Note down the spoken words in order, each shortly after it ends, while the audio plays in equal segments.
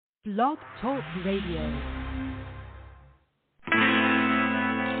Blog Talk Radio.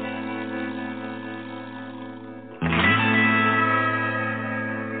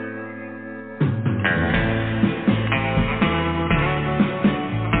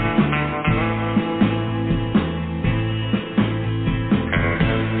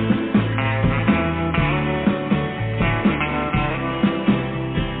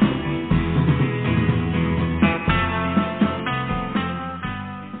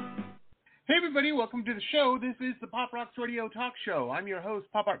 Welcome to the show. This is the Pop Rocks Radio Talk Show. I'm your host,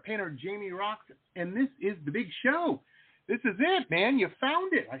 pop art painter Jamie Rocks, and this is the big show. This is it, man. You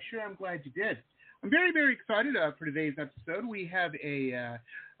found it. I'm glad you did. I'm very, very excited for today's episode. We have a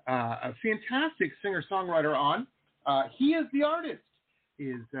fantastic singer-songwriter on. He is the artist,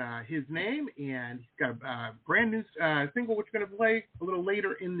 is his name, and he's got a brand new single which we're going to play a little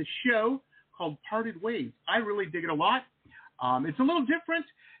later in the show called Parted Ways. I really dig it a lot. It's a little different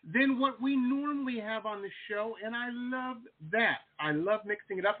than what we normally have on the show, and I love that. I love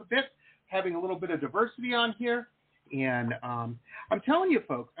mixing it up a bit, having a little bit of diversity on here, and I'm telling you,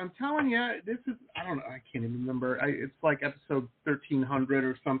 folks, this is, I don't know, I can't even remember. It's like episode 1300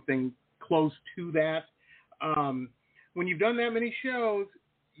 or something close to that. When you've done that many shows,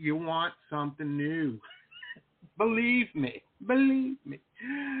 you want something new. Believe me.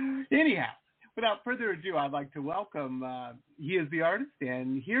 Anyhow. Without further ado, I'd like to welcome, he is the artist,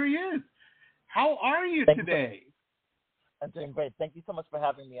 and here he is. How are you today? I'm doing great. Thank you so much for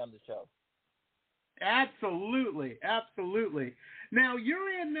having me on the show. Absolutely. Now,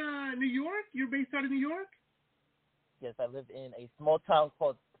 you're in New York? You're based out of New York? Yes, I live in a small town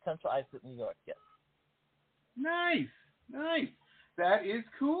called Central Islip, New York, yes. Nice. That is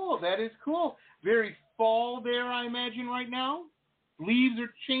cool. Very fall there, I imagine, right now. Leaves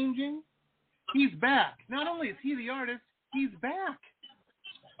are changing. He's back. Not only is he the artist, he's back.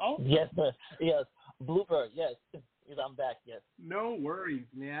 Oh. Yes. Bluebird, yes. I'm back, yes. No worries,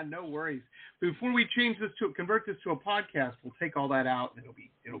 man. No worries. Before we convert this to a podcast, we'll take all that out and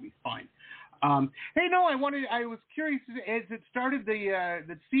it'll be fine. Hey, no, I was curious as it started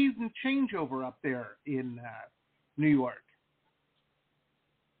the season changeover up there in New York.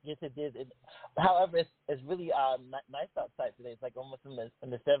 Yes, it did. However, it's really nice outside today. It's like almost in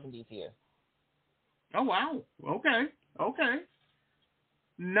the 70s here. Oh, wow. Okay.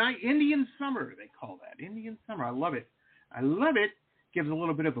 Indian summer, they call that. Indian summer. I love it. Gives a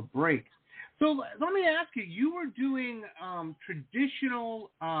little bit of a break. So let me ask you, you were doing traditional,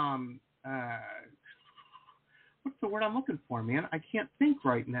 what's the word I'm looking for, man? I can't think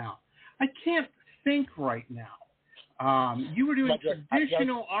right now. You were doing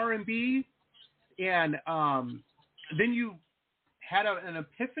traditional R&B, and then you had an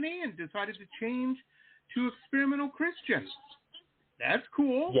epiphany and decided to change to experimental Christian. That's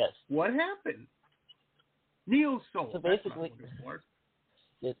cool. Yes. What happened? Neo soul. So basically,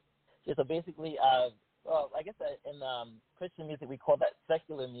 I guess in Christian music we call that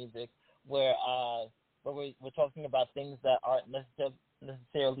secular music, where we're talking about things that aren't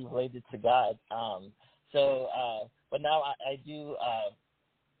necessarily related to God. But now I do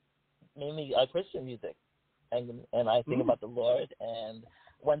mainly Christian music, and I think about the Lord. And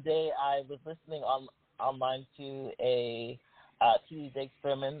one day I was listening online to a TV Day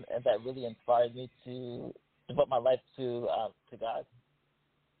sermon, and that really inspired me to devote my life to God.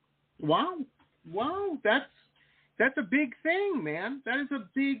 Wow, that's a big thing, man. That is a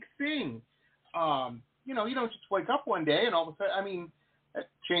big thing. You don't just wake up one day and all of a sudden, that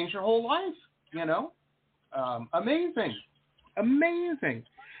changed your whole life. Amazing,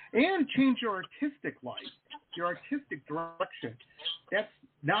 and change your artistic life, your artistic direction. That's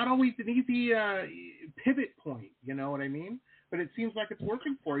not always an easy pivot point, you know what I mean? But it seems like it's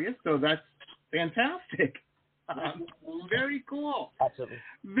working for you, so that's fantastic. Very cool. Absolutely.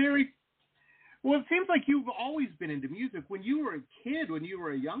 Well, it seems like you've always been into music. When you were a kid, when you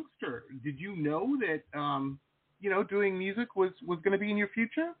were a youngster, did you know that, doing music was going to be in your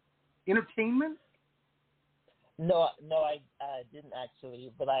future? Entertainment? No, I didn't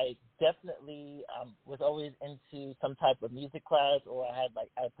actually, but I definitely was always into some type of music class, or I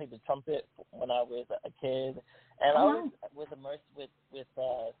played the trumpet when I was a kid, and I always was immersed with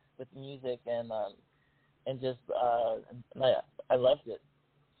music and just I loved it.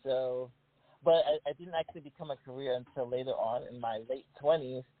 So, but I didn't actually become a career until later on in my late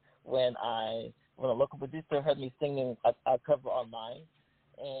 20s when a local producer heard me singing a cover online,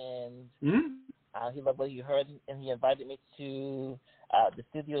 and. He loved what he heard, and he invited me to the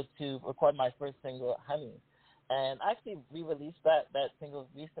studio to record my first single, Honey. And I actually re-released that single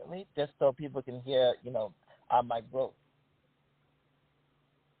recently just so people can hear, my growth.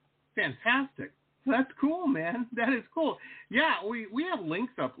 Fantastic. That's cool, man. That is cool. Yeah, we have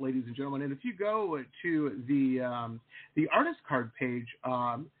links up, ladies and gentlemen. And if you go to the artist card page,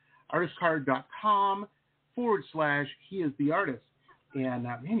 artistcard.com/he is the artist. And,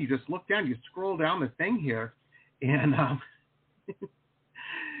 man, you just look down, you scroll down the thing here, and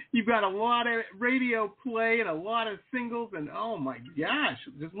you've got a lot of radio play and a lot of singles, and oh, my gosh,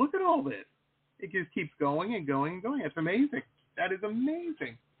 just look at all this. It just keeps going and going and going. It's amazing. That is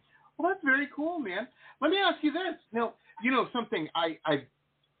amazing. Well, that's very cool, man. Let me ask you this. Now, you know something,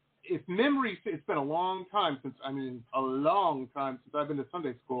 if memory, it's been a long time since I've been to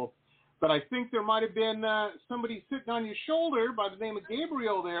Sunday school, but I think there might have been somebody sitting on your shoulder by the name of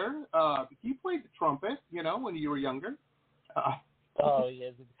Gabriel there. He played the trumpet, you know, when you were younger. Oh,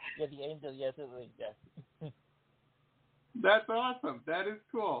 yes. Yeah, the angel, yes, it was, yes. That's awesome. That is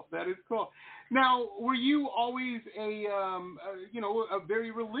cool. That is cool. Now, were you always a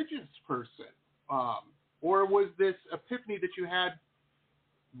very religious person? Or was this epiphany that you had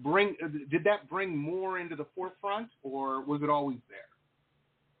did that bring more into the forefront, or was it always there?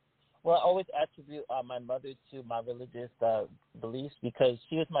 Well, I always attribute my mother to my religious beliefs, because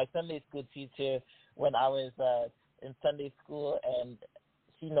she was my Sunday school teacher when I was in Sunday school, and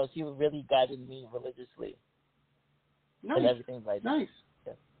she really guided me religiously. Nice. And everything like that. Nice.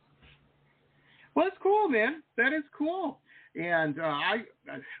 Yeah. Well, that's cool, man. That is cool. And I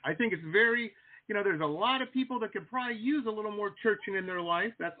think it's very, you know, there's a lot of people that could probably use a little more churching in their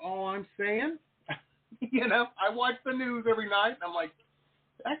life. That's all I'm saying. You know, I watch the news every night, and I'm like,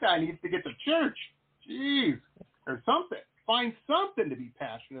 that guy needs to get to church. Jeez. Or something. Find something to be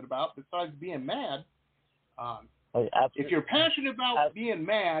passionate about besides being mad. If you're passionate about being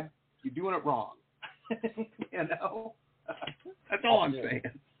mad, you're doing it wrong. You know? That's all I'm saying.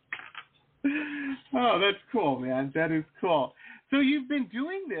 Oh, that's cool, man. That is cool. So you've been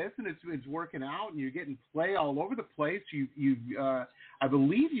doing this, and it's working out, and you're getting play all over the place. I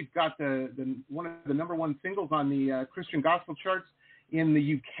believe you've got the one of the number one singles on the Christian gospel charts in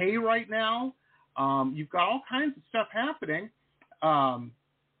the UK right now. You've got all kinds of stuff happening.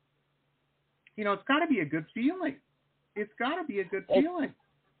 You know, it's got to be a good feeling. It's got to be a good feeling.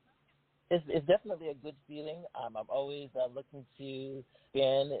 It's definitely a good feeling. I'm always looking to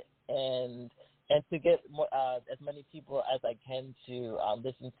expand and to get more, as many people as I can to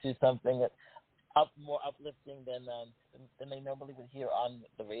listen to something that's more uplifting than they normally would hear on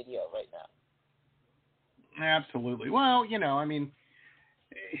the radio right now. Absolutely. Well, you know, I mean,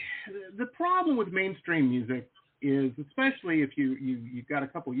 the problem with mainstream music is, especially if you've got a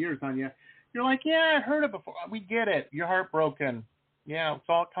couple years on you, you're like, yeah, I heard it before. We get it. You're heartbroken. Yeah, it's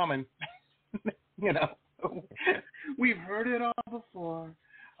all coming. You know, we've heard it all before.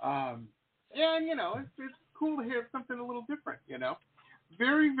 And, you know, it's cool to hear something a little different, you know.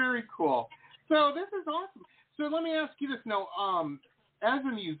 Very, very cool. So this is awesome. So let me ask you this now. As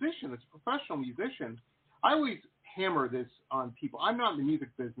a musician, as a professional musician, I always hammer this on people. I'm not in the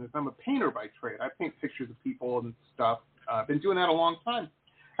music business. I'm a painter by trade. I paint pictures of people and stuff. I've been doing that a long time.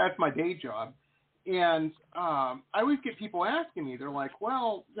 That's my day job. And I always get people asking me, they're like,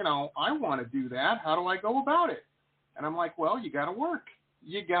 well, you know, I want to do that. How do I go about it? And I'm like, well, you got to work.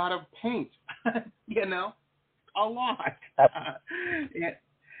 You got to paint, you know, a lot. And,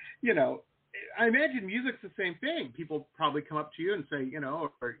 you know, I imagine music's the same thing. People probably come up to you and say, you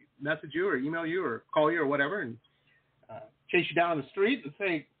know, or message you or email you or call you or whatever and chase you down the street and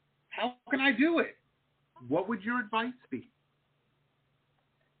say, how can I do it? What would your advice be?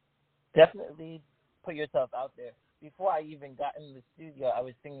 Definitely put yourself out there. Before I even got in the studio, I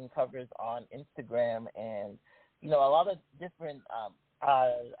was singing covers on Instagram, and you know, a lot of different.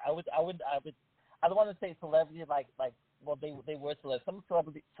 I don't want to say celebrities well, they were celebrities. Some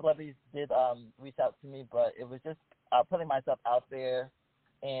celebrities did reach out to me, but it was just putting myself out there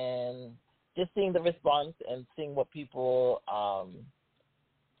and just seeing the response and seeing what people,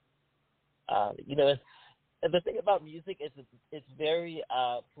 you know. The thing about music is it's very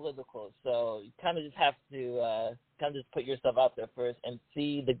political, so you kind of just have to kind of just put yourself out there first and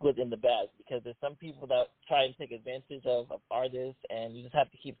see the good and the bad, because there's some people that try and take advantage of artists, and you just have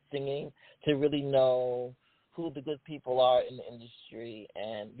to keep singing to really know who the good people are in the industry,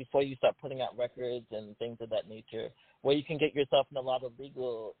 and before you start putting out records and things of that nature, where you can get yourself in a lot of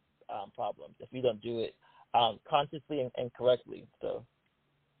legal problems if you don't do it consciously and correctly. So,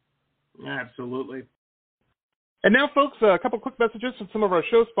 absolutely. And now, folks, a couple quick messages from some of our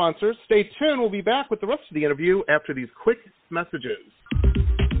show sponsors. Stay tuned. We'll be back with the rest of the interview after these quick messages.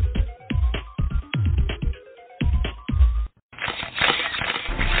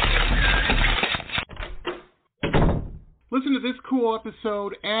 Listen listen to this cool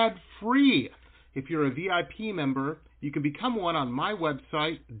episode ad-free. If you're a VIP member, you can become one on my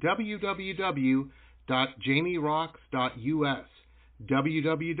website, www.jamierocks.us,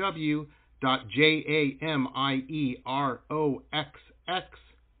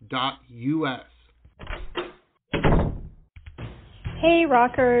 www.jamieroxx.us. Hey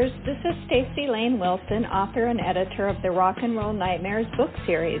rockers, this is Stacey Lane Wilson, author and editor of the Rock and Roll Nightmares book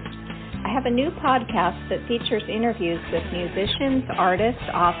series. I have a new podcast that features interviews with musicians, artists,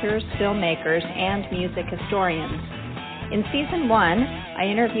 authors, filmmakers, and music historians. In Season 1, I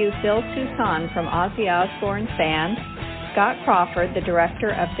interview Phil Toussaint from Ozzy Osbourne's band, Scott Crawford, the director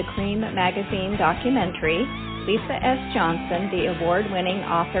of the Cream magazine documentary, Lisa S. Johnson, the award-winning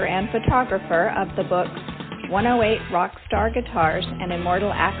author and photographer of the books 108 Rockstar Guitars and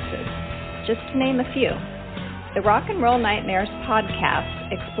Immortal Axes, just to name a few. The Rock and Roll Nightmares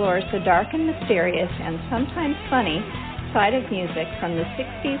podcast explores the dark and mysterious and sometimes funny side of music from the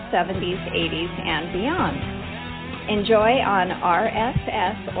 60s, 70s, 80s, and beyond. Enjoy on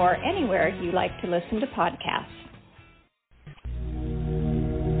RSS or anywhere you like to listen to podcasts.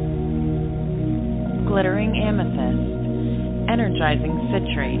 Glittering amethyst, energizing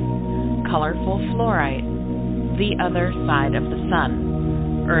citrine, colorful fluorite, the other side of the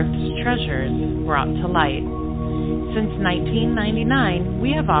sun, Earth's treasures brought to light. Since 1999,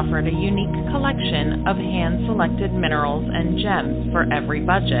 we have offered a unique collection of hand-selected minerals and gems for every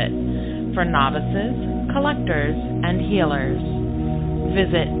budget, for novices, collectors, and healers.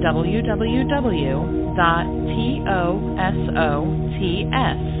 Visit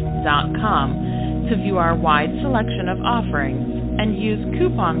www.tosots.com to view our wide selection of offerings and use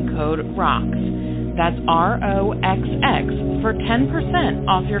coupon code ROXX, that's ROXX, for 10%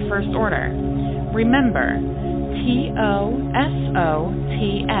 off your first order. Remember,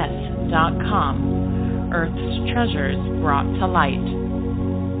 TOSOTS.com, Earth's treasures brought to light.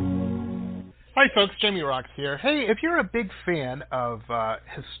 Hi folks, Jamie Rocks here. Hey, if you're a big fan of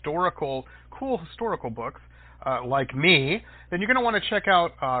cool historical books, like me, then you're going to want to check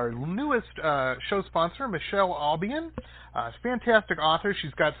out our newest show sponsor, Michelle Albion. Fantastic author.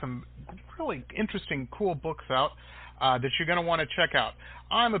 She's got some really interesting, cool books out that you're going to want to check out.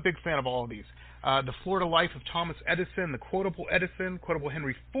 I'm a big fan of all of these. The Florida Life of Thomas Edison, the Quotable Edison, Quotable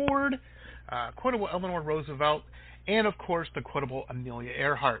Henry Ford, Quotable Eleanor Roosevelt, and of course the Quotable Amelia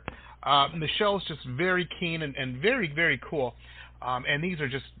Earhart. Michelle's just very keen and very, very cool, and these are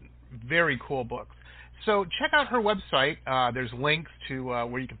just very cool books. So check out her website. There's links to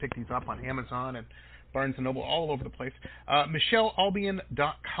where you can pick these up on Amazon and Barnes & Noble, all over the place.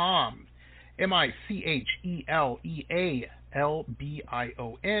 MichelleAlbion.com.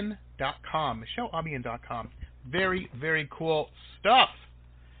 MichelleAlbion.com. MichelleAlbion.com. Very, very cool stuff.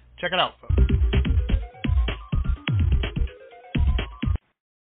 Check it out, folks.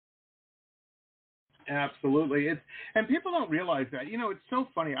 Absolutely. And people don't realize that. You know, it's so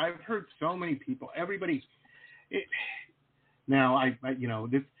funny. I've heard so many people, everybody.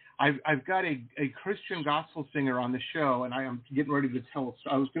 I've got a Christian gospel singer on the show, and I am getting ready to tell.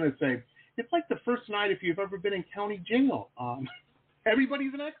 I was going to say, it's like the first night if you've ever been in County Jingle.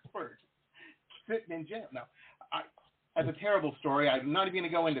 Everybody's an expert sitting in jail. Now, that's a terrible story. I'm not even going to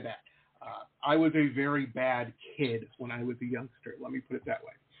go into that. I was a very bad kid when I was a youngster. Let me put it that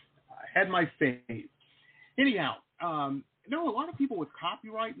way. I had my phase. Anyhow, a lot of people with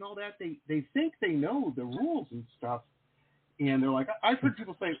copyright and all that, they think they know the rules and stuff. And they're like, I've heard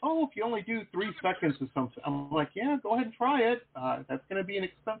people say, oh, if you only do 3 seconds or something. I'm like, yeah, go ahead and try it. That's going to be an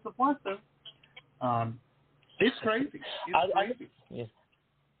expensive lesson. It's crazy. Yeah.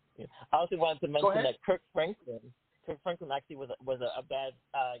 I also wanted to mention that Kirk Franklin actually was a bad,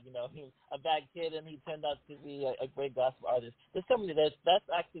 he was a bad kid, and he turned out to be a great gospel artist. There's somebody that's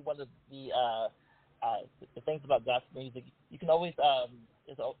actually one of the things about gospel music. You can always,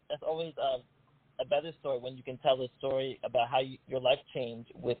 it's always a better story when you can tell a story about how your life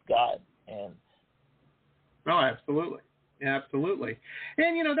changed with God. And absolutely. Absolutely.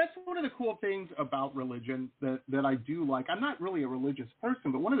 And, that's one of the cool things about religion that I do like. I'm not really a religious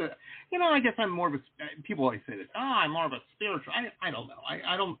person, but one of the, I guess I'm more of a, people always say this, I'm more of a spiritual. I don't know.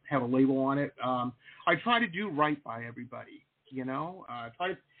 I don't have a label on it. I try to do right by everybody,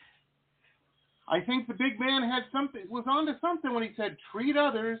 I think the big man was onto something when he said, treat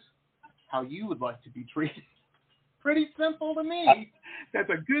others how you would like to be treated. Pretty simple to me. That's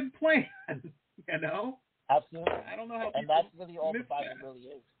a good plan, Absolutely. I don't know how people. And that's really all the Bible really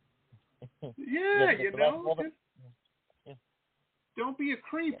is. Yeah, don't be a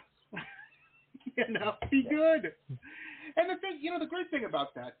creep. Be good. And the thing, the great thing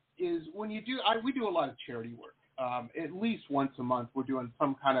about that is when you do, we do a lot of charity work, at least once a month, we're doing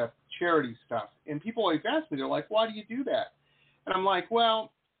some kind of charity stuff. And people always ask me, they're like, why do you do that? And I'm like,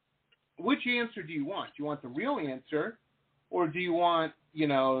 well, which answer do you want? Do you want the real answer, or do you want,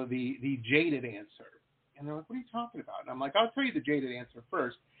 the jaded answer? And they're like, what are you talking about? And I'm like, I'll tell you the jaded answer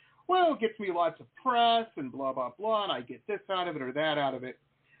first. Well, it gets me lots of press and blah, blah, blah, and I get this out of it or that out of it.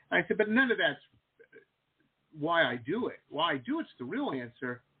 And I said, but none of that's why I do it. Why I do it's the real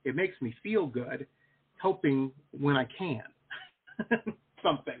answer. It makes me feel good, helping when I can.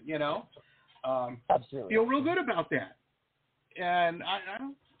 Something, Absolutely. Feel real good about that. And I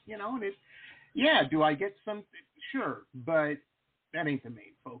don't, and it, yeah, do I get some? Sure, but that ain't the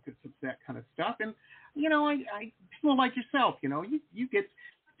main focus of that kind of stuff. And, I people like yourself, you get,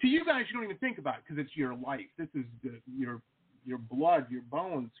 to you guys, you don't even think about it because it's your life. This is your blood, your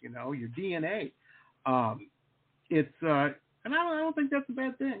bones, your DNA. It's, and I don't think that's a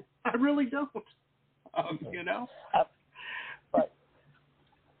bad thing. I really don't, But I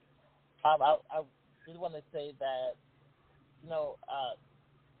just want to say that,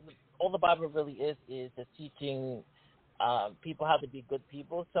 all the Bible really is just teaching people how to be good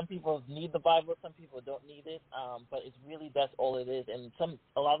people. Some people need the Bible, some people don't need it, but it's really that's all it is. And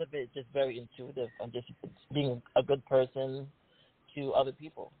a lot of it is just very intuitive and just being a good person to other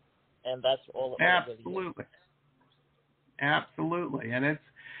people, and that's all. Absolutely, it really is. Absolutely, and it's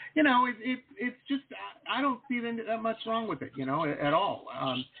it's just I don't see that much wrong with it, at all.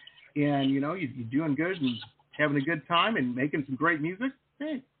 And you're doing good and having a good time and making some great music.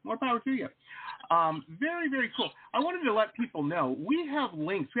 Hey, more power to you. Very, very cool. I wanted to let people know we have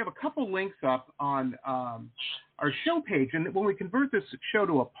links. We have a couple links up on our show page, and when we convert this show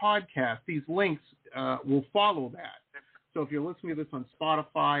to a podcast, these links will follow that. So if you're listening to this on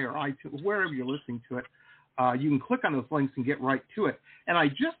Spotify or iTunes, wherever you're listening to it, you can click on those links and get right to it. And I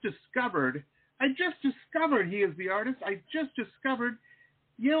just discovered He Is the Artist. I just discovered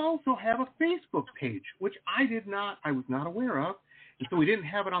you also have a Facebook page, which I was not aware of, and so we didn't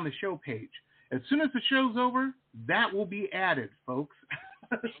have it on the show page. As soon as the show's over, that will be added, folks.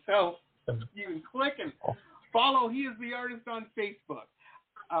 So you can click and follow He Is the Artist on Facebook.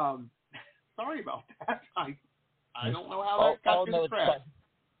 Sorry about that. I don't know how that got to the press.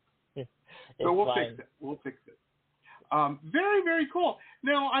 So we'll fix it. Very, very cool.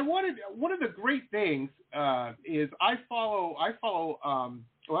 Now, one of the great things is I follow. I'm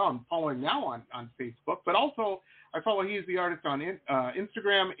following now on Facebook, but also I follow He Is the Artist on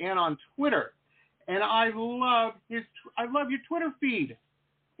Instagram and on Twitter, and I love your Twitter feed.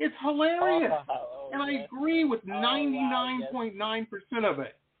 It's hilarious, and I agree with 99.9% of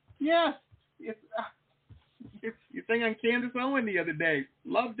it. Yes, it's your thing on Candace Owen the other day.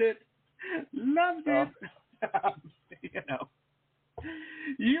 Loved it.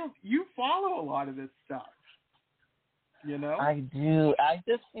 You follow a lot of this stuff. I do. I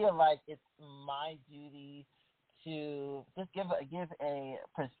just feel like it's my duty to just give a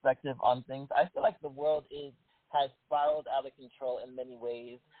perspective on things. I feel like the world has spiraled out of control in many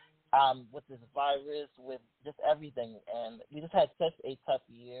ways, with this virus, with just everything, and we just had such a tough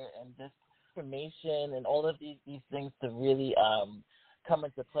year, and just information and all of these things to really come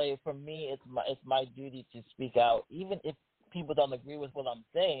into play. For me, it's my duty to speak out, even if people don't agree with what I'm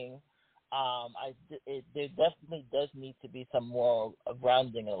saying. There definitely does need to be some more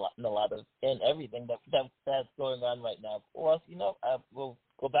grounding in everything that's going on right now. Or else, we'll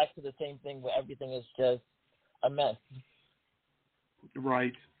go back to the same thing where everything is just a mess.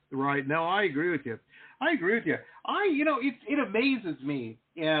 Right. No, I agree with you. It amazes me.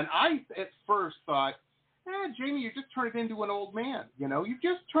 And I at first thought, Jamie, you're just turning into an old man. You're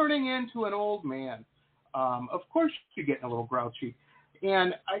just turning into an old man. Of course you're getting a little grouchy.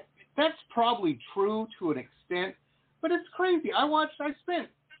 And that's probably true to an extent, but it's crazy. I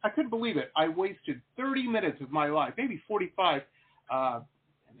couldn't believe it. I wasted 30 minutes of my life, maybe 45,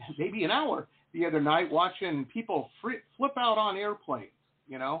 maybe an hour the other night watching people flip out on airplanes,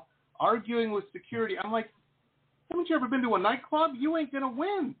 arguing with security. I'm like, haven't you ever been to a nightclub? You ain't going to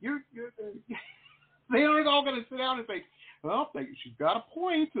win. They aren't all going to sit down and say, well, she's got a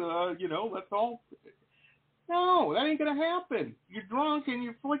point, let's all. No, that ain't going to happen. You're drunk and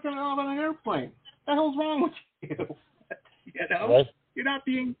you're flicking out on an airplane. What the hell's wrong with you? What? You're not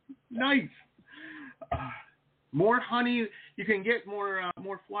being nice. More honey, you can get more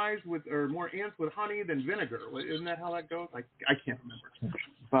flies or more ants with honey than vinegar. Isn't that how that goes? I can't remember.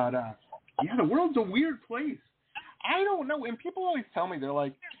 But, the world's a weird place. I don't know. And people always tell me, they're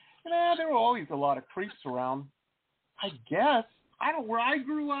like, there were always a lot of creeps around. I guess. Where I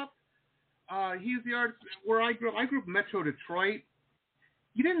grew up, He's the Artist. Where I grew up in Metro Detroit,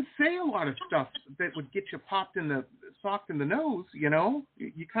 you didn't say a lot of stuff that would get you socked in the nose, you know?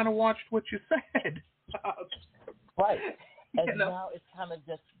 You kind of watched what you said. Right. And now it's kind of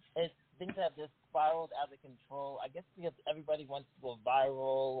just, things have just spiraled out of control. I guess because everybody wants to go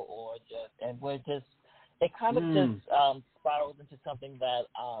viral it kind of just spiraled into something that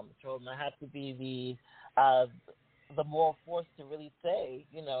children have to be the moral force to really say,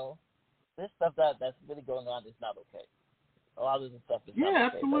 you know, this stuff that's really going on is not okay. A lot of the stuff is not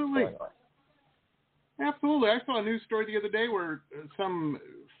okay. Absolutely. Absolutely. I saw a news story the other day where some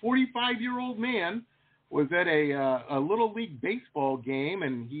 45-year-old man was at a Little League baseball game,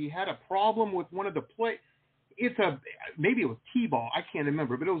 and he had a problem with one of the maybe it was T-ball, I can't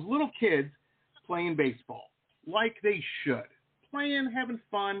remember, but it was little kids playing baseball, like they should. Playing, having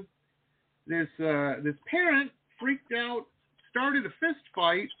fun. This parent freaked out, started a fist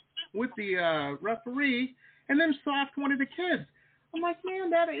fight with the referee, and then socked one of the kids. I'm like, man,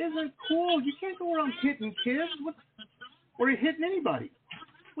 that isn't cool. You can't go around hitting kids or hitting anybody.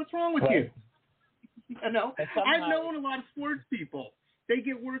 What's wrong with you? You know, I've known a lot of sports people. They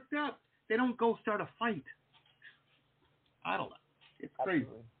get worked up. They don't go start a fight. I don't know. It's crazy.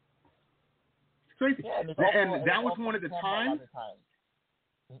 It's crazy. Yeah, and that was one of the times.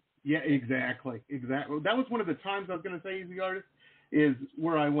 Yeah, exactly. That was one of the times I was going to say, Easy Artist, is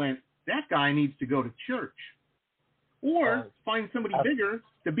where I went, that guy needs to go to church. Or find somebody bigger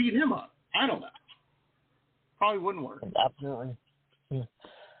to beat him up. I don't know. Probably wouldn't work. Absolutely. Yeah.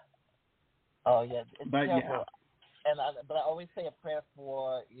 Oh, yeah. It's terrible. Yeah. But I always say a prayer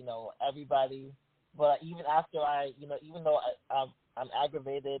for, you know, everybody. But even after even though I'm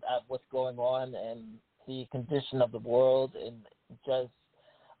aggravated at what's going on and the condition of the world, and just,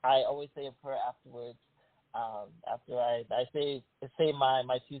 I always say a prayer afterwards. After I say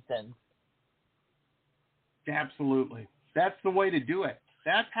my 2 cents. Absolutely. That's the way to do it.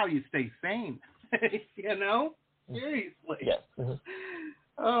 That's how you stay sane. You know? Seriously. Yes. Mm-hmm.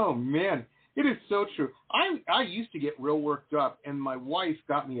 Oh, man. It is so true. I used to get real worked up, and my wife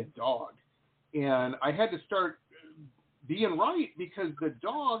got me a dog. And I had to start being right because the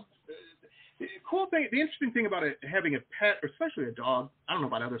dog, the interesting thing about having a pet, especially a dog, I don't know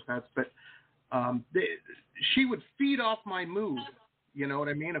about other pets, but she would feed off my mood. You know what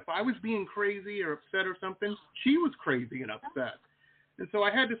I mean? If I was being crazy or upset or something, she was crazy and upset. And so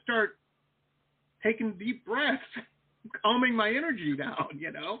I had to start taking deep breaths, calming my energy down,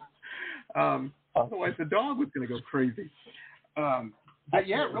 you know? Otherwise the dog was going to go crazy. But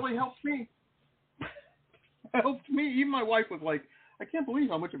yeah, it really helped me. Even my wife was like, I can't believe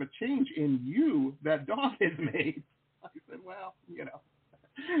how much of a change in you that dog has made. I said, well, you know,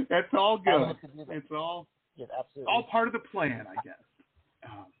 that's all good. It's all part of the plan, I guess.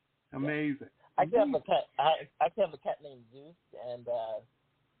 Amazing. I can have a cat. I can have a cat named Zeus, and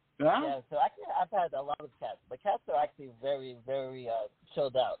yeah. So I've had a lot of cats, but cats are actually very, very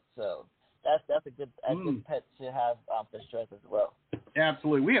chilled out. So that's a good pet to have for stress as well.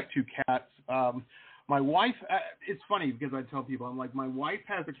 Absolutely, we have 2 cats. My wife. It's funny because I tell people, I'm like, my wife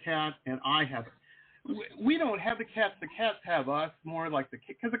has a cat and I have. We don't have the cats. The cats have us, more like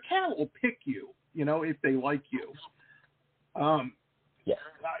because the cat will pick you, you know, if they like you. Yeah.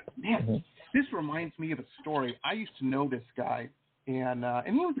 Man, this reminds me of a story. I used to know this guy, and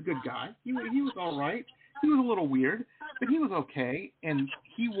he was a good guy. He was all right. He was a little weird, but he was okay. And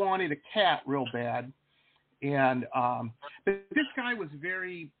he wanted a cat real bad. And but this guy was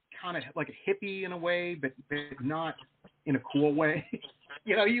very kind of like a hippie in a way, but not in a cool way.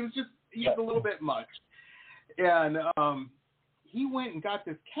 You know, he was a little bit much. And he went and got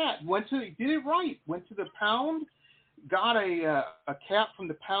this cat. Did it right. Went to the pound. Got a cat from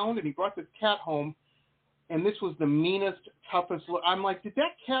the pound, and he brought this cat home, and this was the meanest, toughest look. I'm like, did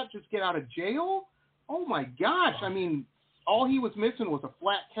that cat just get out of jail? Oh, my gosh. I mean, all he was missing was a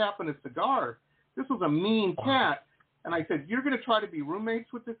flat cap and a cigar. This was a mean cat. And I said, you're going to try to be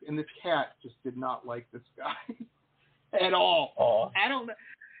roommates with this? And this cat just did not like this guy at all. I don't know.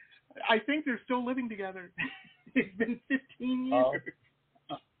 I think they're still living together. It's been 15 years.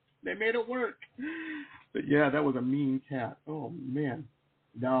 They made it work. But yeah, that was a mean cat. Oh man,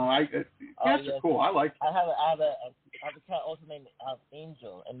 no, cats are cool. I like. I have a cat also named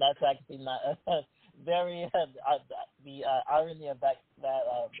Angel, and that's actually not very. The irony of that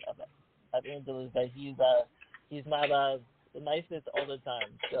Angel is that he's not the nicest all the time.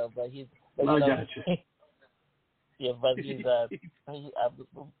 So, but he's. But, I gotcha. Yeah, but he's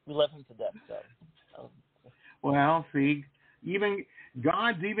we love him to death. So. Well, see,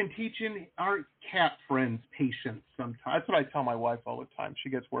 God's even teaching our cat friends patience sometimes. That's what I tell my wife all the time. She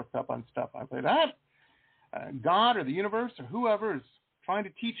gets worked up on stuff. I say, God or the universe or whoever is trying to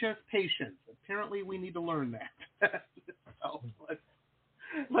teach us patience. Apparently, we need to learn that. So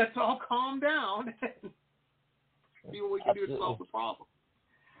let's all calm down and see what we can do to solve the problem.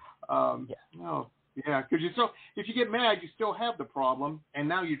 No, yeah, because if you get mad, you still have the problem, and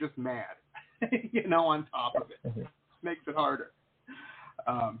now you're just mad, on top of it. Makes it harder.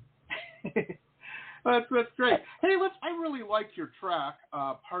 That's great. Hey, I really like your track,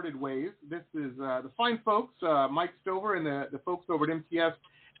 Parted Ways. This is the fine folks, Mike Stover and the folks over at MTS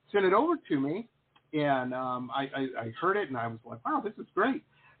sent it over to me, and I heard it, and I was like, wow, this is great.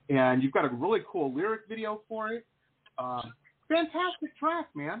 And you've got a really cool lyric video for it. Fantastic track,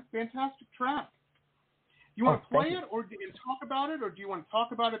 man. Fantastic track. You want to play it and talk about it, or do you want to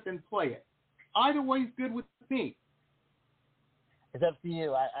talk about it then play it? Either way is good with me. It's up to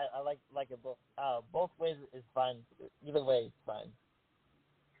you. I like it both. Both ways is fine. Either way is fine.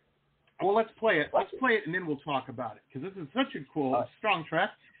 Well, let's play it. Let's play it, and then we'll talk about it, because this is such a cool, strong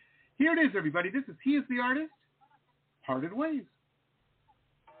track. Here it is, everybody. This is He Is the Artist, Parted Ways.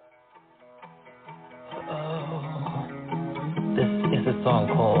 This is a song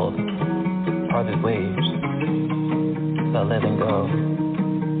called Parted Ways. About letting go,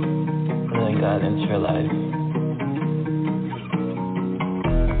 letting God into your life.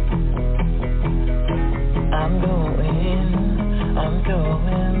 I'm going,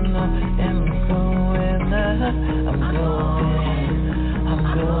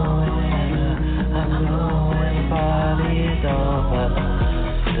 party's over.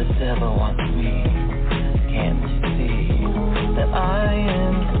 The devil wants me, can't you see that I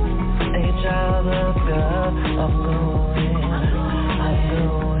am a child of God? I'm going,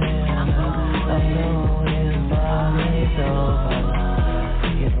 party's over.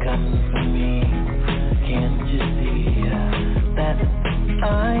 He's coming for me, can't you see that I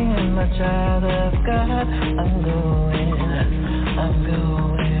am a child of God? I'm going,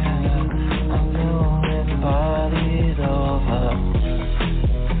 party's over.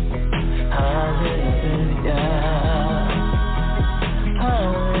 Hallelujah,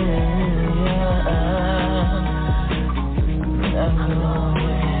 hallelujah.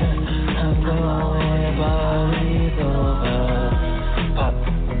 I'm going, party's over. Pop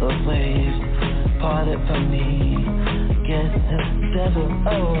the waves, parted from me. Get the devil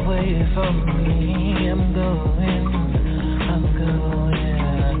away from me. I'm going,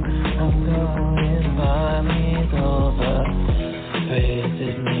 party's over. Praise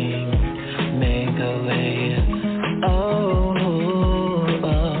His name, make a way. Oh,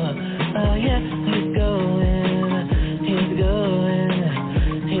 yeah, He's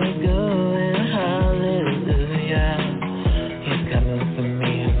going, hallelujah. He's coming for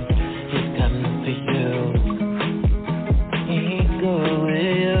me, He's coming for you. He's going,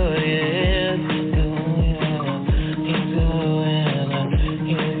 oh yeah, He's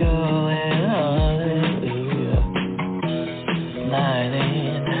going, hallelujah.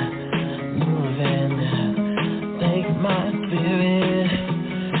 Lighting, moving, take my spirit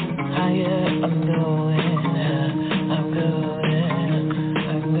higher. I'm going,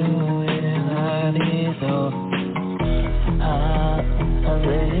 party's over.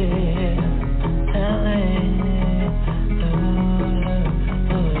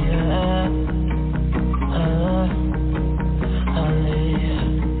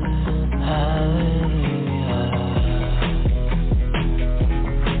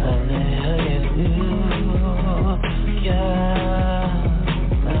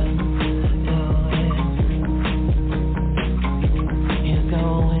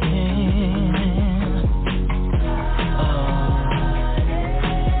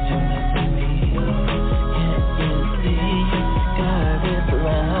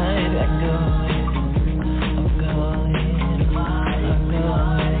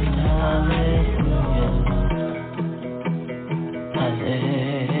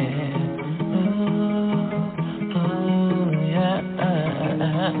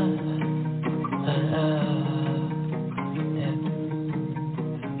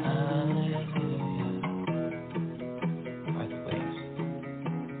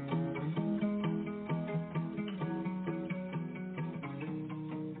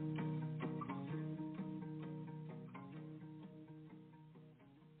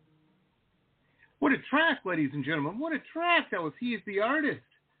 What a track, ladies and gentlemen. What a track. That was He Is the Artist,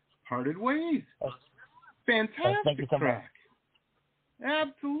 Parted Ways. Fantastic track.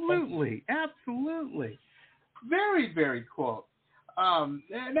 Absolutely. Very, very cool.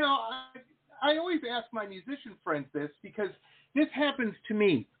 Now, I always ask my musician friends this because this happens to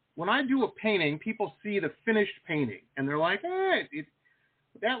me. When I do a painting, people see the finished painting, and they're like,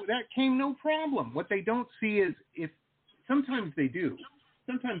 that came no problem. What they don't see is if sometimes they do.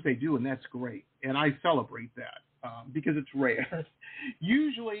 Sometimes they do, and that's great. And I celebrate that because it's rare.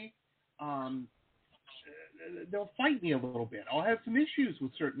 Usually, they'll fight me a little bit. I'll have some issues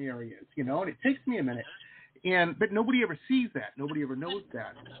with certain areas, and it takes me a minute. But nobody ever sees that. Nobody ever knows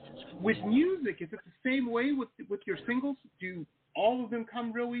that. With music, is it the same way with your singles? Do all of them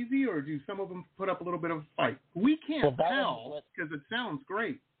come real easy, or do some of them put up a little bit of a fight? We can't tell because it sounds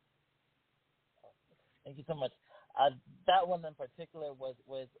great. Thank you so much. That one in particular was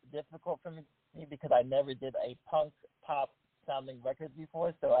difficult for me because I never did a punk pop sounding record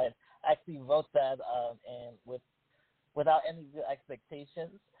before, so I actually wrote that and without any good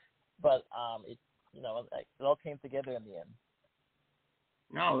expectations, but it all came together in the end.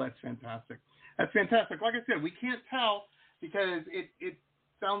 Oh, that's fantastic. That's fantastic. Like I said, we can't tell because it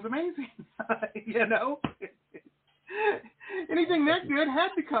sounds amazing. Anything that good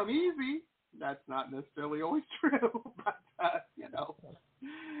had to come easy. That's not necessarily always true, but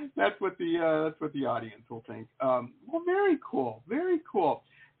that's what the audience will think. Well, very cool, very cool,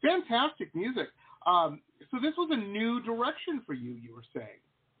 fantastic music. So this was a new direction for you. You were saying.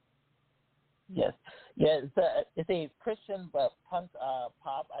 Yes, yeah. It's a Christian but punk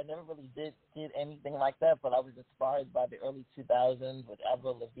pop. I never really did anything like that, but I was inspired by the early 2000s with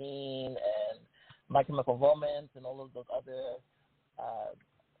Avril Lavigne and My Chemical Romance and all of those other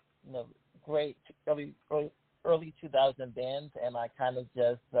great early 2000 bands, and I kind of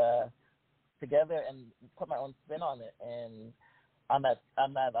just together and put my own spin on it, and on that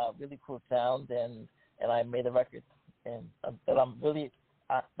really cool sound, and I made a record, and that I'm really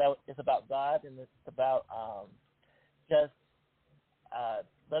that it's about God, and it's about just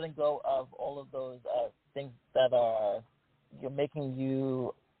letting go of all of those things that are making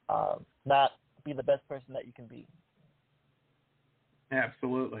you not be the best person that you can be.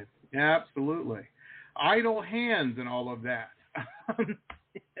 Absolutely. Idle hands and all of that.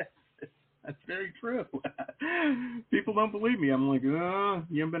 Yes, that's very true. People don't believe me. I'm like, you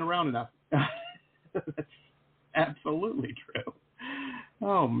haven't been around enough. That's absolutely true.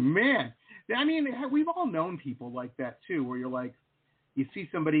 Oh, man. I mean, we've all known people like that, too, where you're like, you see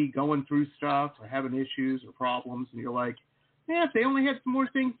somebody going through stuff or having issues or problems, and you're like, if they only had some more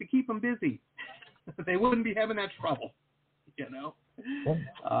things to keep them busy, they wouldn't be having that trouble,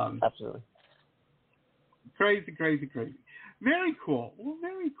 Absolutely. Crazy. Very cool. Well,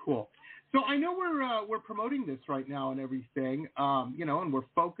 very cool. So I know we're promoting this right now and everything, and we're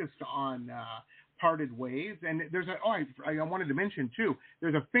focused on Parted Ways. And there's I wanted to mention too,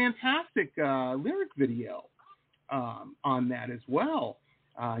 there's a fantastic lyric video on that as well,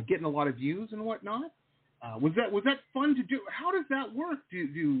 getting a lot of views and whatnot. Was that fun to do? How does that work?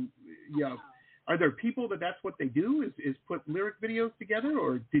 Are there people that's what they do is put lyric videos together,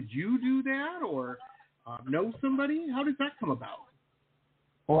 or did you do that, or know somebody? How does that come about?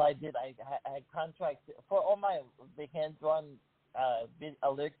 Well, I did. I had contracts for all the hand-drawn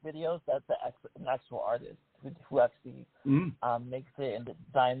lyric videos. That's an actual artist who actually makes it and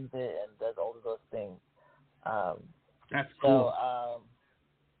designs it and does all of those things. That's cool. So,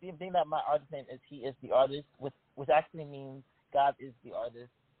 being that my artist name is He Is the Artist, which actually means God is the artist.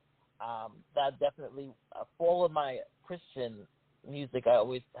 That definitely, for all of my Christian music, I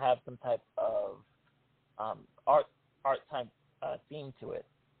always have some type of art type theme to it.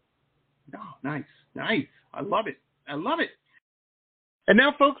 Oh, nice. I love it. And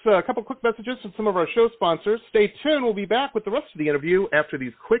now, folks, a couple quick messages from some of our show sponsors. Stay tuned. We'll be back with the rest of the interview after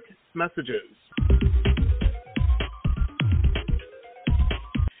these quick messages.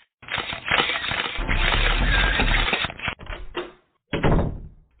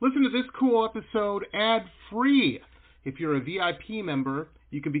 Listen to this cool episode ad-free. If you're a VIP member,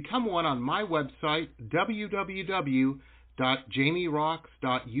 you can become one on my website,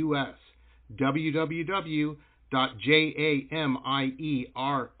 www.jamierocks.us,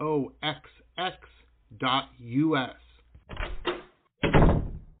 www.jamieroxx.us.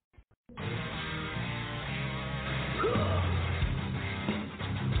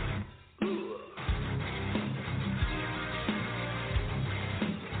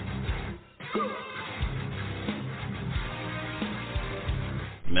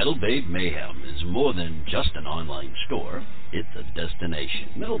 Metal Babe Mayhem is more than just an online store, it's a destination.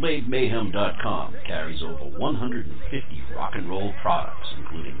 MetalBabeMayhem.com carries over 150 rock and roll products,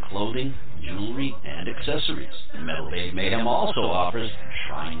 including clothing, jewelry, and accessories. Metal Babe Mayhem also offers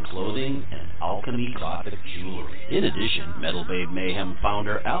shrine clothing and alchemy gothic jewelry. In addition, Metal Babe Mayhem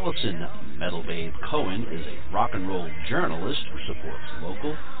founder Allison Metal Babe Cohen is a rock and roll journalist who supports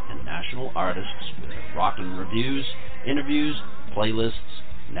local and national artists with rock and reviews, interviews, playlists,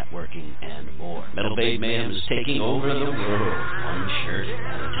 networking, and more. Metal Babe Mayhem is taking over the world, one shirt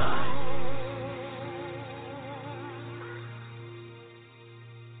at a time.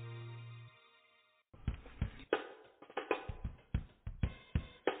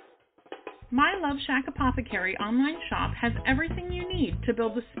 My Love Shack Apothecary online shop has everything you need to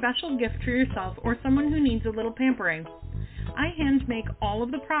build a special gift for yourself or someone who needs a little pampering. I hand make all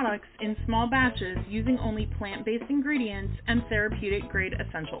of the products in small batches using only plant-based ingredients and therapeutic-grade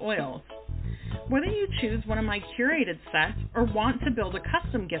essential oils. Whether you choose one of my curated sets or want to build a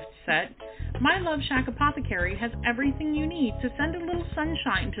custom gift set, My Love Shack Apothecary has everything you need to send a little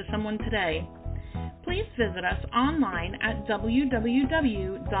sunshine to someone today. Please visit us online at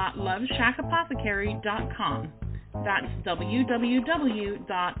www.loveshackapothecary.com. That's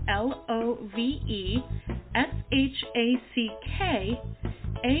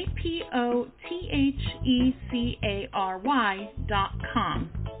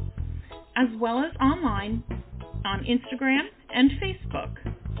as well as online on Instagram and Facebook.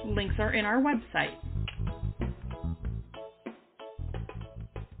 Links are in our website.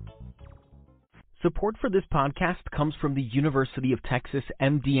 Support for this podcast comes from the University of Texas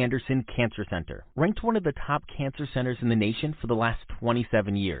MD Anderson Cancer Center, ranked one of the top cancer centers in the nation for the last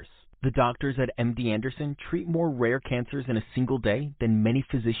 27 years. The doctors at MD Anderson treat more rare cancers in a single day than many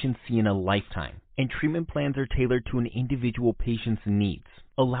physicians see in a lifetime, and treatment plans are tailored to an individual patient's needs,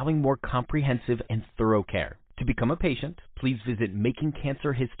 allowing more comprehensive and thorough care. To become a patient, please visit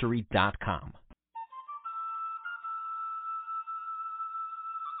makingcancerhistory.com.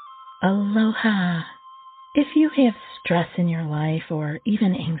 Aloha. If you have stress in your life or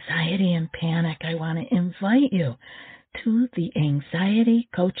even anxiety and panic, I want to invite you to the Anxiety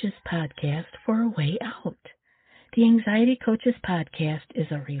Coaches Podcast for a way out. The Anxiety Coaches Podcast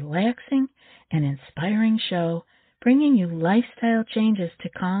is a relaxing and inspiring show bringing you lifestyle changes to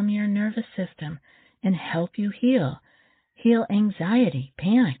calm your nervous system and help you heal anxiety,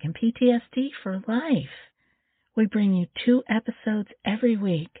 panic, and PTSD for life. We bring you 2 episodes every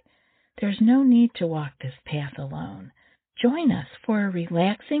week. There's no need to walk this path alone. Join us for a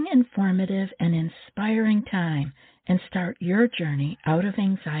relaxing, informative, and inspiring time and start your journey out of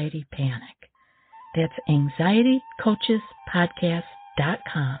anxiety panic. That's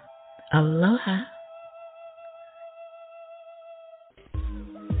anxietycoachespodcast.com. Aloha.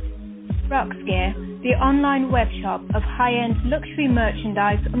 Rocks Gear, the online webshop of high-end luxury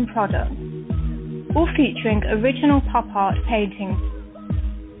merchandise and products, all featuring original pop art paintings.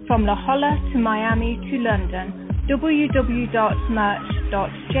 From La Jolla to Miami to London,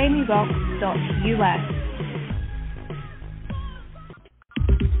 www.merch.jamierock.us.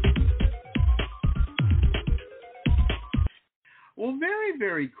 Well, very,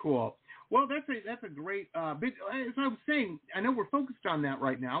 very cool. Well, that's a great bit. As I was saying, I know we're focused on that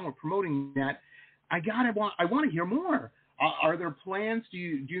right now. We're promoting that. I want to hear more. Are there plans? Do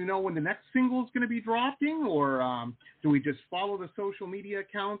you know when the next single is going to be dropping, or do we just follow the social media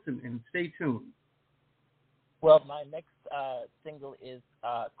accounts and stay tuned? Well, my next single is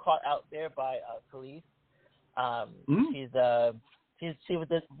 "Caught Out There" by Khalees. She was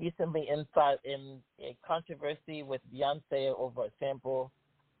just recently inside in a controversy with Beyonce over a sample,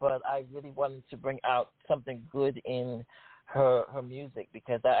 but I really wanted to bring out something good in her music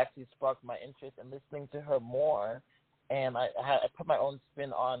because that actually sparked my interest in listening to her more. And I put my own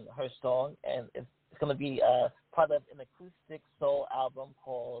spin on her song, and it's going to be part of an acoustic soul album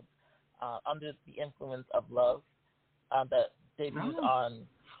called Under the Influence of Love that debuts on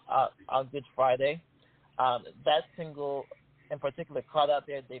Good Friday. That single in particular, Caught Out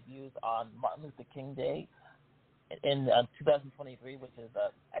There, debuts on Martin Luther King Day in 2023, which is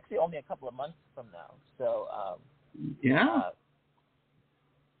actually only a couple of months from now. So,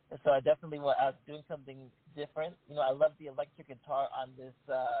 so I definitely was doing something different. You know, I love the electric guitar on this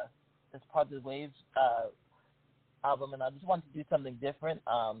Part of the Waves album, and I just wanted to do something different,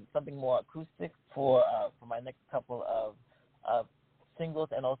 something more acoustic for my next couple of singles,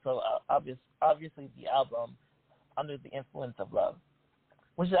 and also obviously the album Under the Influence of Love,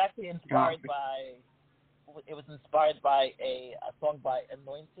 which is actually inspired by. It was inspired by a song by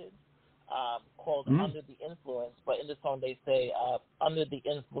Anointed called Under the Influence, but in the song they say Under the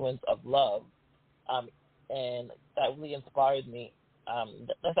Influence of Love, and that really inspired me.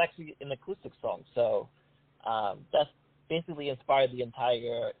 That's actually an acoustic song, so that's basically inspired the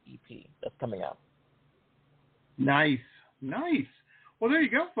entire EP that's coming out. Nice. Well, there you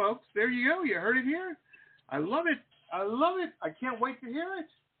go, folks. There you go. You heard it here. I love it. I can't wait to hear it.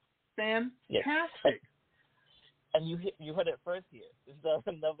 Fantastic. Yes. And you heard it first here. No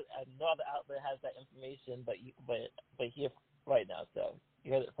other outlet has that information, but here right now. So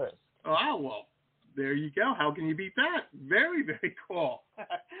You heard it first. Oh, well, there you go. How can you beat that? Very, very cool.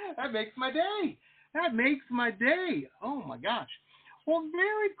 That makes my day. That makes my day. Oh, my gosh. Well,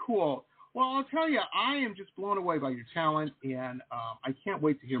 very cool. Well, I'll tell you, I am just blown away by your talent, and I can't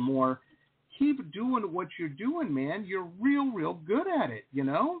wait to hear more. Keep doing what you're doing, man. You're real good at it, you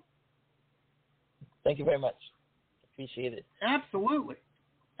know? Thank you very much. Appreciate it. Absolutely.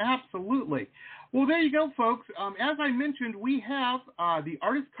 Well, there you go, folks. As I mentioned, we have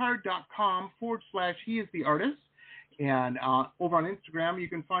theartistcard.com/heistheartist. And over on Instagram, you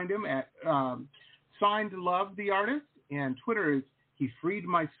can find him at signed love the artist. And Twitter is he freed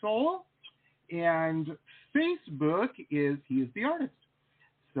my soul. And Facebook is he is the artist.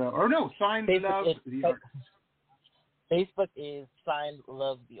 So, or no, signed love the artist. Facebook is signed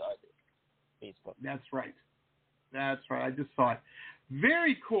love the artist. Facebook. That's right. I just saw it.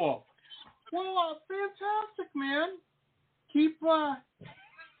 Very cool. Well, fantastic, man. Keep at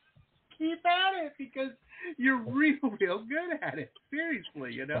it because you're real good at it.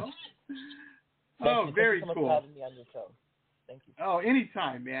 Seriously, you know. Very cool. cool. Thank you so much for having me on your show. Thank you. Oh,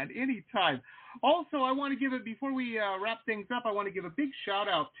 anytime, man. Anytime. Also, I want to give it, before we wrap things up, I want to give a big shout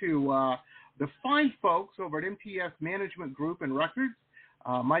out to the fine folks over at MTS Management Group and Records.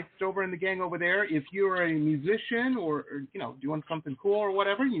 Mike Stover and the gang over there. If you're a musician or doing something cool or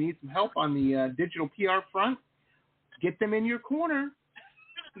whatever, you need some help on the digital PR front, get them in your corner.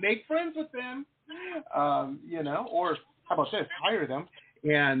 Make friends with them. Or how about this? Hire them.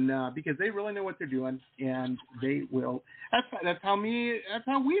 And because they really know what they're doing, and they will. That's how we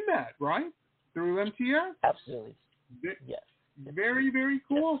met, right? Through MTS. Absolutely. Yes. Very, very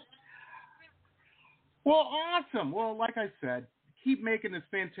cool. Well, awesome. Well, like I said, keep making this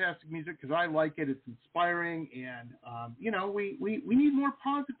fantastic music because I like it. It's inspiring, and we need more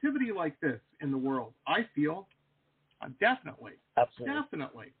positivity like this in the world. I feel definitely. Absolutely.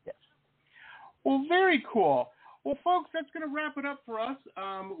 Definitely. Yes. Well, very cool. Well, folks, that's going to wrap it up for us.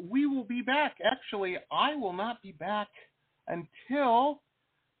 We will be back. Actually, I will not be back until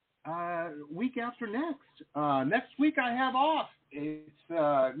week after next. Next week I have off. It's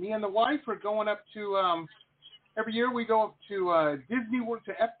me and the wife are going up to, every year we go up to Disney World,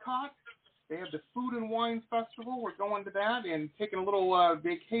 to Epcot. They have the Food and Wine Festival. We're going to that and taking a little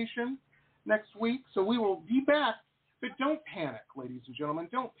vacation next week. So we will be back. But don't panic, ladies and gentlemen.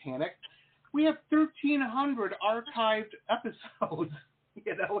 Don't panic. We have 1,300 archived episodes.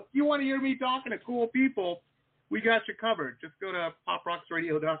 If you want to hear me talking to cool people, we got you covered. Just go to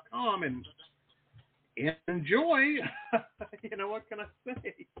poprocksradio.com and enjoy. What can I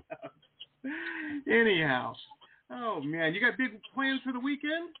say? Anyhow. Oh, man. You got big plans for the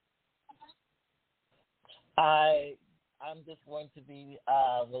weekend? I'm just going to be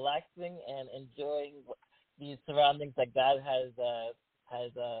relaxing and enjoying the surroundings that God has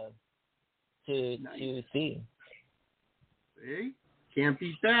to see. See? Can't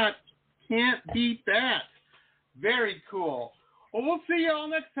beat that. Very cool. Well, we'll see you all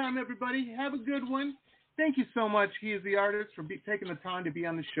next time, everybody. Have a good one. Thank you so much, He is the Artist, for taking the time to be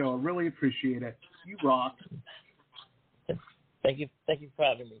on the show. I really appreciate it. You rock. Thank you for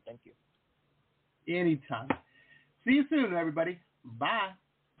having me. Thank you. Anytime. See you soon, everybody. Bye.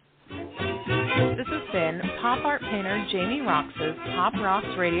 This has been pop art painter Jamie Roxx's Pop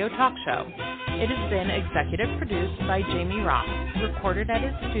Rocks Radio Talk Show. It has been executive produced by Jamie Roxx, recorded at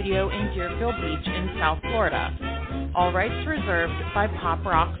his studio in Deerfield Beach in South Florida. All rights reserved by Pop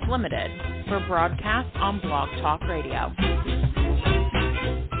Rocks Limited for broadcast on Blog Talk Radio.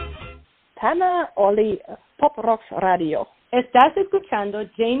 Tana Oli, Pop Rocks Radio. Estás escuchando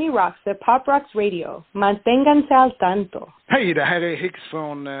Jamie Roxx de Pop Rocks Radio. Manténganse al tanto. Hej, det här är Hicks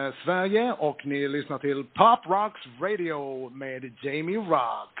från Sverige och ni lyssnar till Pop Rocks Radio med Jamie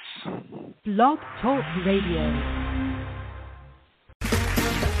Roxx. Blog Talk Radio.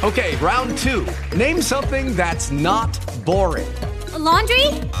 Okay, round two. Name something that's not boring. A laundry?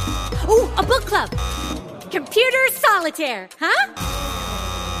 Ooh, a book club. Computer solitaire, huh?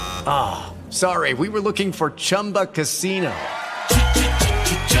 Ah, sorry, we were looking for Chumba Casino.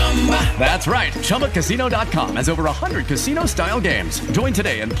 That's right, ChumbaCasino.com has over 100 casino-style games. Join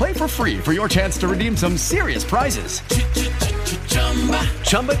today and play for free for your chance to redeem some serious prizes.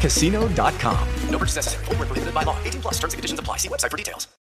 ChumbaCasino.com. No purchase necessary. Void where prohibited by law. 18+ terms and conditions apply. See website for details.